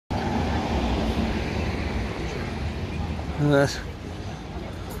Let's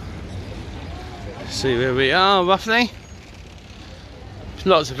see where we are roughly.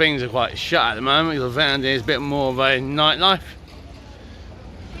 Lots of things are quite shut at the moment because around here is a bit more of a nightlife.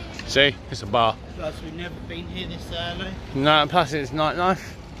 See, it's a bar. Plus we've never been here this early. No, plus it's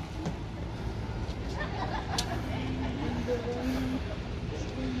nightlife.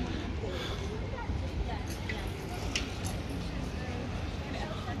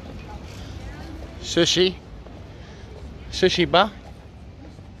 Sushi bar.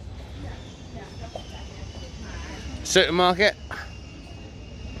 Supermarket.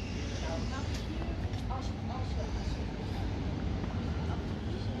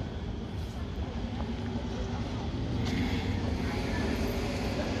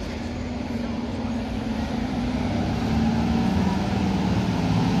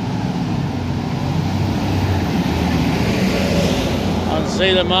 I can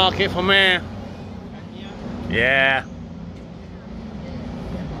see the market from here. Yeah.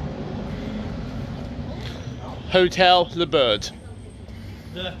 Hotel the Bird.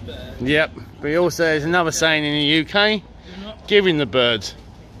 The bird. Yep. But also there's another saying in the UK, giving the bird.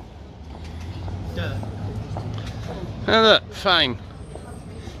 Duh. Oh look, fame.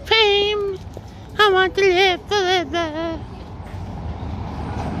 Fame! I want to live forever.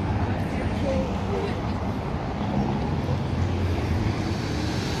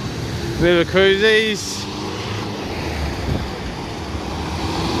 River cruises.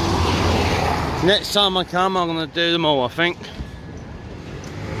 Next time I come, I'm going to do them all, I think.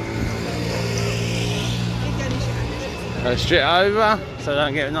 Go straight over, so I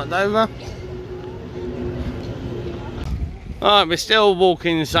don't get knocked over. Alright, we're still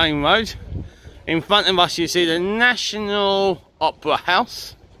walking the same road. In front of us you see the National Opera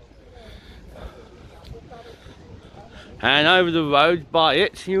House. And over the road by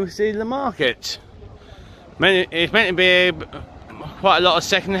it, you'll see the market. It's meant to be quite a lot of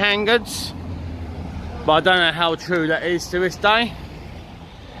second-hand goods. But I don't know how true that is to this day.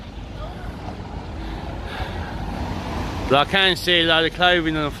 But I can see a load of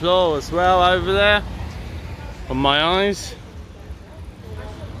clothing on the floor as well over there. On my eyes.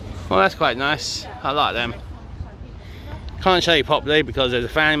 Well, that's quite nice. I like them. Can't show you properly because there's a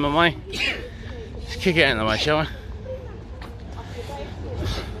fan in my way. Let's kick it out of the way, shall we?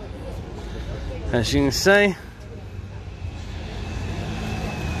 As you can see,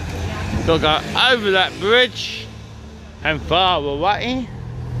 we've got to go over that bridge and far away.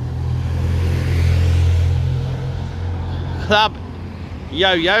 Club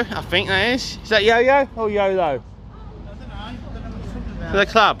Yo-Yo, I think that is. Is that Yo-Yo or YOLO? I don't know what you're talking about. The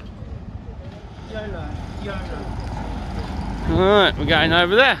club. YOLO. Alright, we're going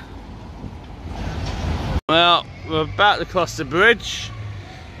over there. Well, we're about to cross the bridge.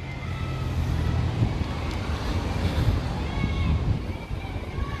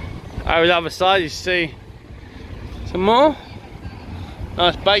 Over the other side you see some more.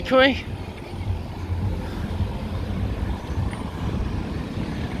 Nice bakery.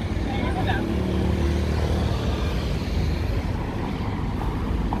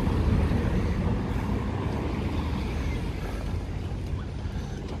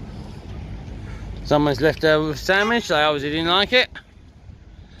 Someone's left over a sandwich, they obviously didn't like it.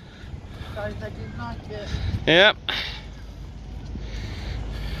 They didn't like it. Yep.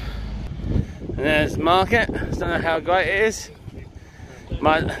 And there's the market. I don't know how great it is.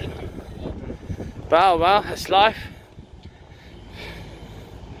 But oh well, that's life.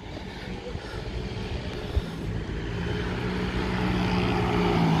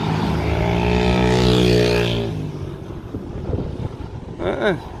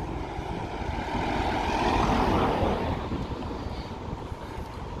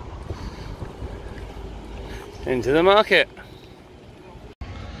 Into the market.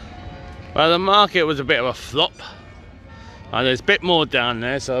 Well, the market was a bit of a flop. There's a bit more down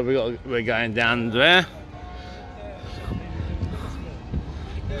there, so we're going down there.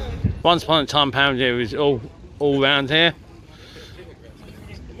 Once upon a time, apparently it was all round here.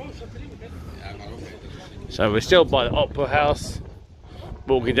 So we're still by the Opera House,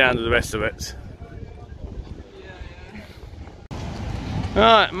 walking down to the rest of it.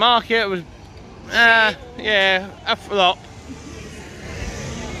 Alright, market was, yeah, a flop.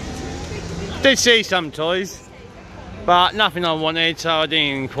 Did see some toys, but nothing I wanted, so I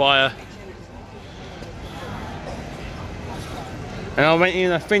didn't inquire. And I went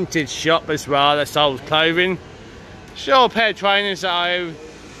in a vintage shop as well that sold clothing. Saw a pair of trainers that I was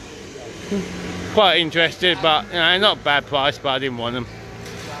quite interested, but you know, not a bad price, but I didn't want them.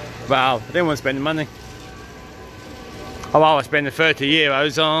 Well, I didn't want to spend the money. I'd rather spend the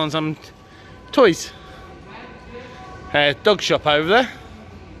 €30 on some toys. Dog shop over there.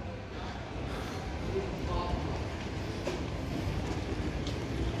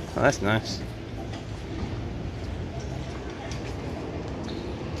 Oh, that's nice.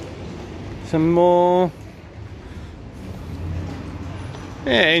 Some more,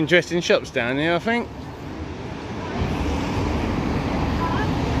 yeah, interesting shops down here, I think.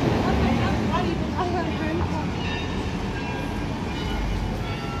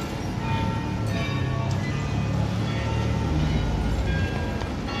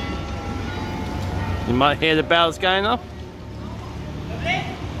 You might hear the bells going off.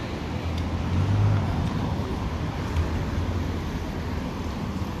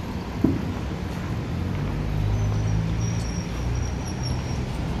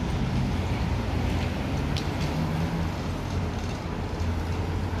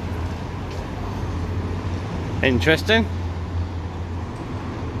 Interesting.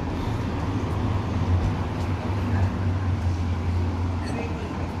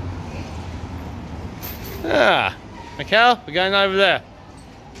 Ah, Mikhail, we're going over there.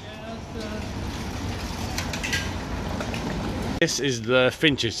 This is the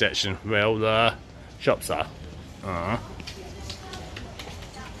Finches section where all the shops are.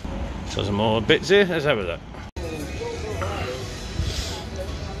 So some more bits here. Let's have a look.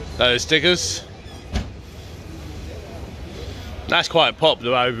 Those stickers. That's quite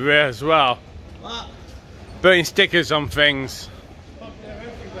popular over here as well. What? Putting stickers on things. Popular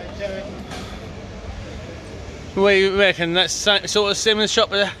everywhere, Jerry. What do you reckon? That's sort of similar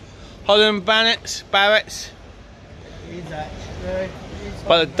shop with Holland Barrett's? It is actually.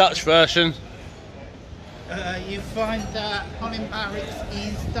 But the Dutch version. You find that Holland Barrett's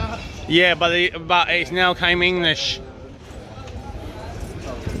is Dutch. Yeah, but it's now came English.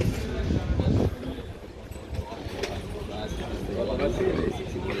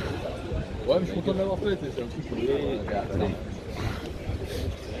 Ouais, mais je suis content de l'avoir fait, c'est un truc que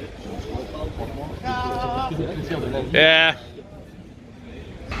Yeah.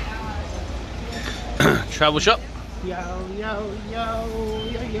 Travel shop. Yo, yo, yo,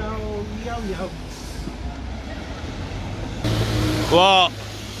 yo, yo, yo, yo. What?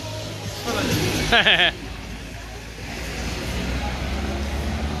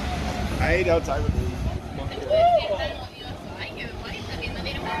 Hey, no time with me.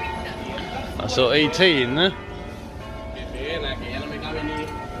 I saw ET in there.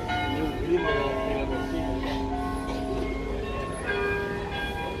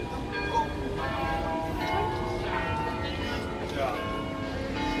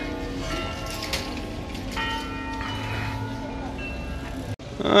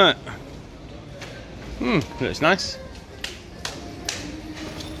 Alright. Looks nice.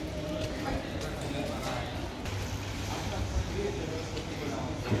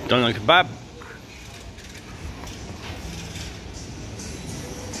 Doner kebab.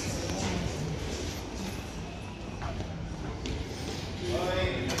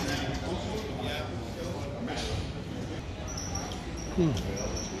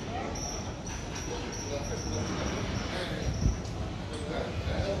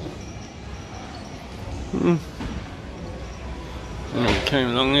 Came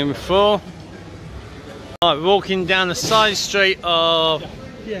along here before. Right, walking down the side street of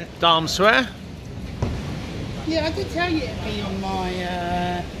Darmsware. Yeah, I did tell you it'd be on my.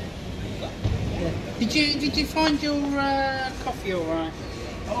 Yeah. Did you find your coffee all right?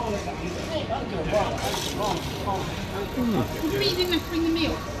 What do you mean you didn't have to bring the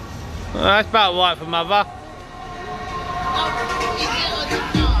milk? That's about right for mother.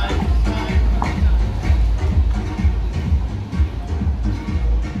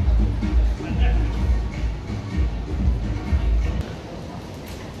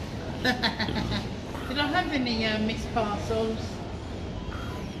 Did I have any mixed parcels?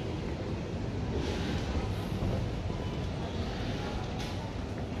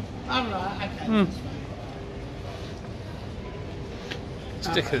 Alright, okay.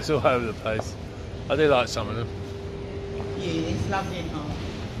 Stickers all over the place. I do like some of them. Yeah, it's lovely and hot.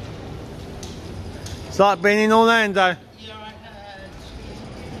 It's like being in Orlando. Yeah, I heard.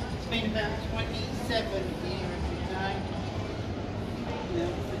 It's been about 27 here every day.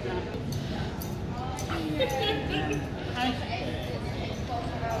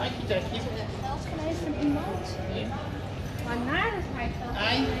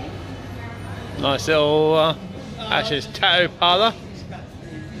 Nice little Ash's tattoo parlour.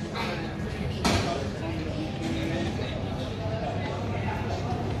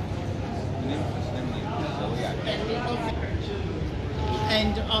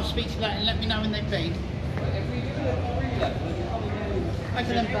 And I'll speak to that and let me know when they've been. Okay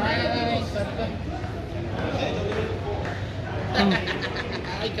then, bye.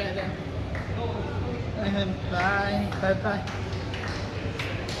 Okay then. Bye. Bye bye.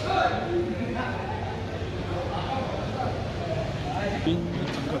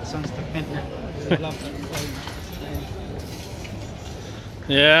 I've got some stuff in there. I love that.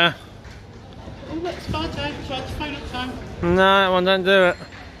 Yeah. Oh, look, sky time. Try to phone up time. No, that one don't do it.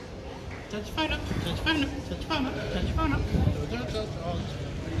 Touch your phone up. Touch your phone up. Touch your phone up. Touch your phone up.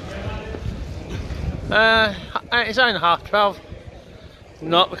 It's only 12:30.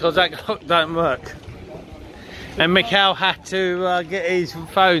 Not because that clock don't work. And Mikhail had to get his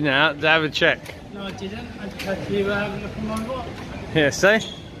phone out to have a check. No, I didn't. I just had to have a look at my watch. Yeah, see?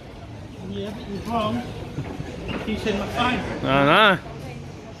 Yeah, but you're wrong. You said my phone. I know.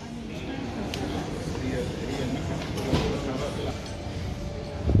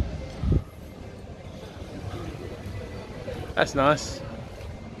 That's nice.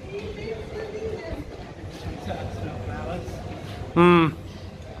 Hmm.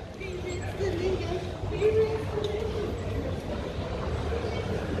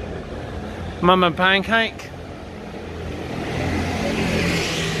 Mama pancake.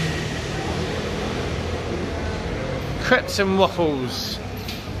 Crepes and waffles.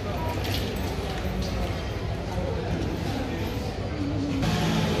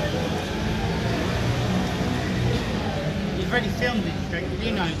 You've already filmed it, Drake. Did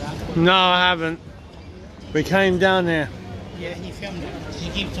you know that? No, I haven't. We came down there. Yeah, he filmed it. He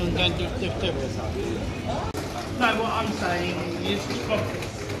keeps on going do. No, what I'm saying is it's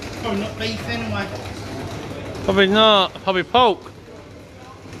probably not beef anyway. Probably not. Probably pork.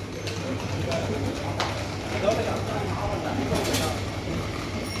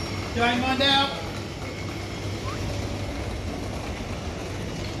 Do I mind out?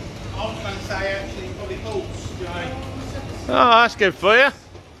 I was going to say actually probably horse, Joe. Oh, that's good for you.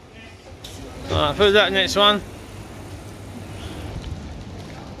 Alright, put that next one.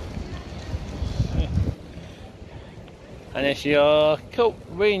 And if you're caught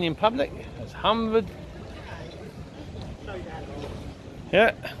reading in public, that's 100.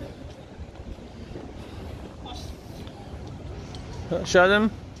 Yeah. Show them.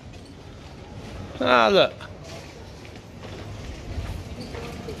 Ah, look.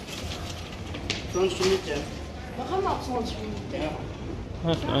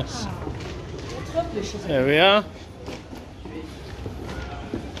 That's nice. There we are.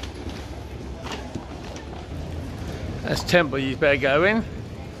 That's temple you better go in,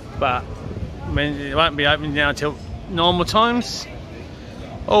 but I mean, it won't be open now till normal times.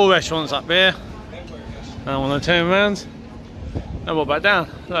 All restaurants up here. I want to turn around and walk back down.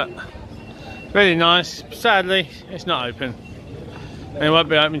 Look, really nice. Sadly, it's not open, and it won't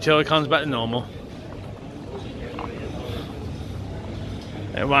be open until it comes back to normal.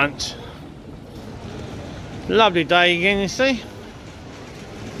 It won't. Lovely day again, you see.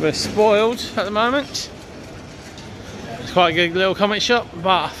 We're spoiled at the moment. It's quite a good little comic shop,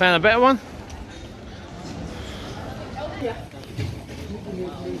 but I found a better one.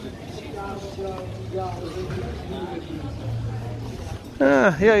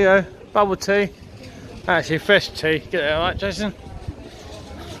 Ah, yo-yo, bubble tea. Actually, fresh tea. Get that right, Jason.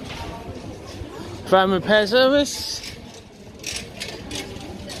 Phone repair service.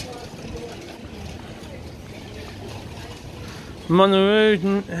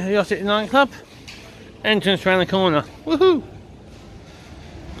 Monterey Yacht nightclub. Entrance around the corner. Woohoo!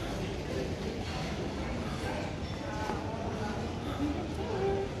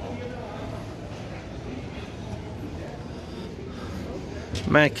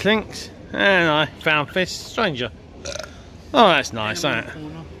 Mad Clinks. And I found Fish Stranger. Oh, that's nice, isn't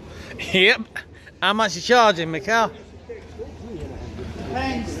it? Yep. How much are you charging, Mikhail?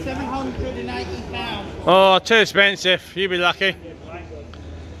 Depends, £780. Oh, too expensive. You'd be lucky.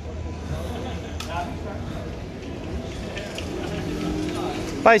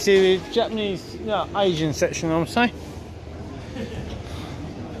 Basically, the Japanese, Asian section, I would say.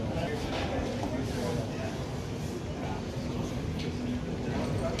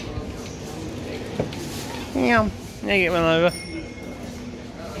 Yeah, you get one over.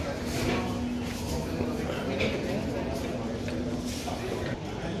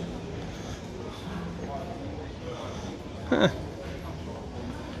 Huh.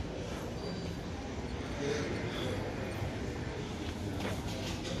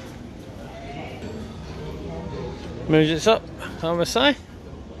 Music's up, I would say.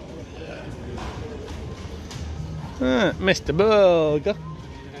 Mr. Burger.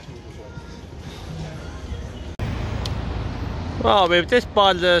 Well, we're just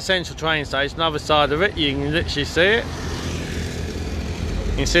by the central train station, other side of it, you can literally see it.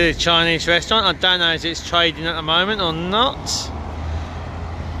 You can see the Chinese restaurant. I don't know if it's trading at the moment or not.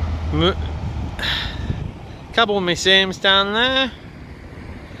 Couple of museums down there.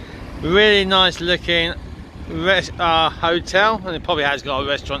 Really nice looking hotel, and it probably has got a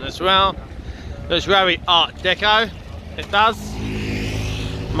restaurant as well. Looks very Art Deco. It does.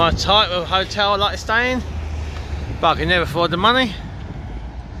 My type of hotel I like to stay in, but I can never afford the money.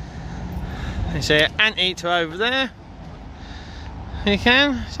 You see an anteater over there. You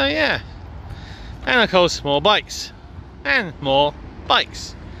can, so yeah. And of course more bikes. And more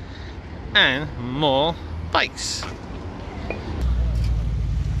bikes. And more bikes.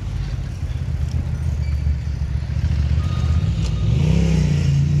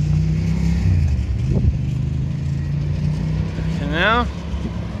 Okay, now,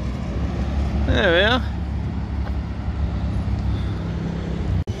 there we are.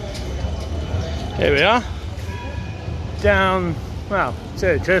 Here we are. Down, well, to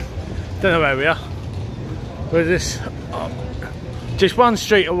tell you the truth, don't know where we are. We're just one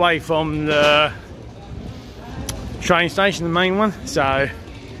street away from the train station, the main one, so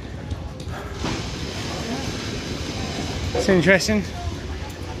it's interesting.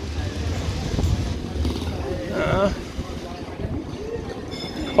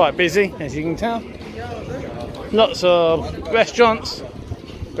 Quite busy, as you can tell. Lots of restaurants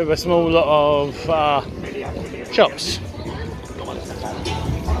with a small lot of shops.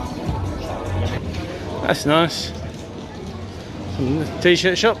 That's nice.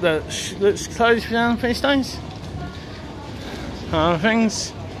 T-shirt shop that looks closed down for these days. Other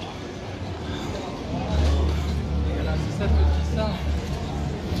things.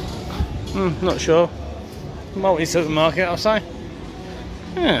 Not sure. Multi-supermarket, I'll say.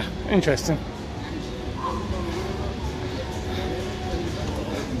 Yeah, interesting.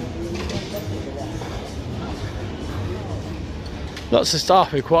 Lots of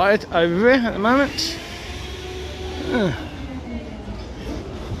staff required over here at the moment.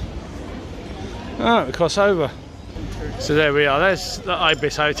 Alright, we cross over. So there we are, there's the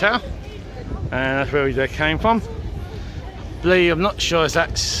Ibis Hotel. And that's where we came from. I'm not sure if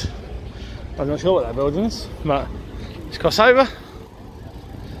that's... I'm not sure what that building is, but let's cross over.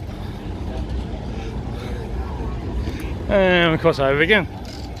 And we cross over again.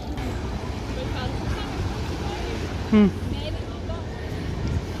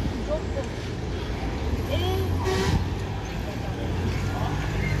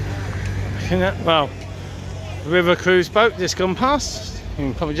 Well, river cruise boat just gone past. You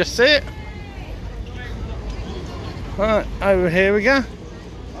can probably just see it. Right, over here we go.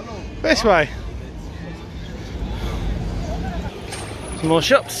 This way. Some more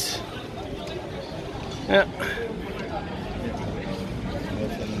shops. Yep.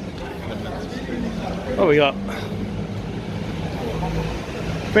 What we got?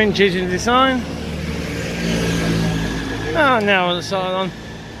 Benches in design. Oh, now on the side on.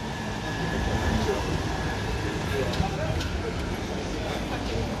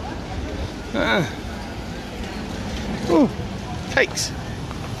 Ooh, cakes.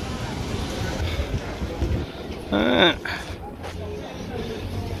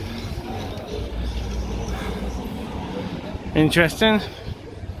 Interesting.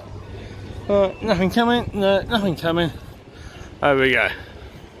 Nothing coming. No, nothing coming. Over we go.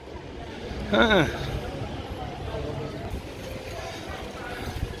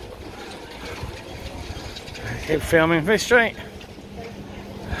 Keep filming this street.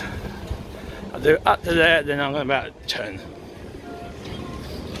 I'll do up to there, then I'm going to about turn.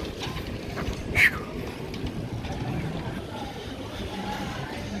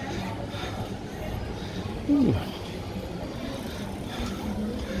 Ooh.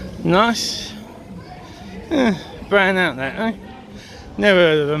 Nice. Brand out that, eh? Never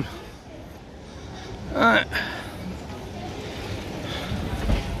heard of them. Alright.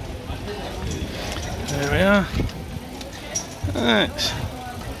 There we are. Alright.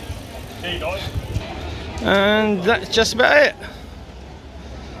 And that's just about it.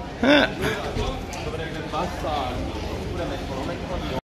 Yeah.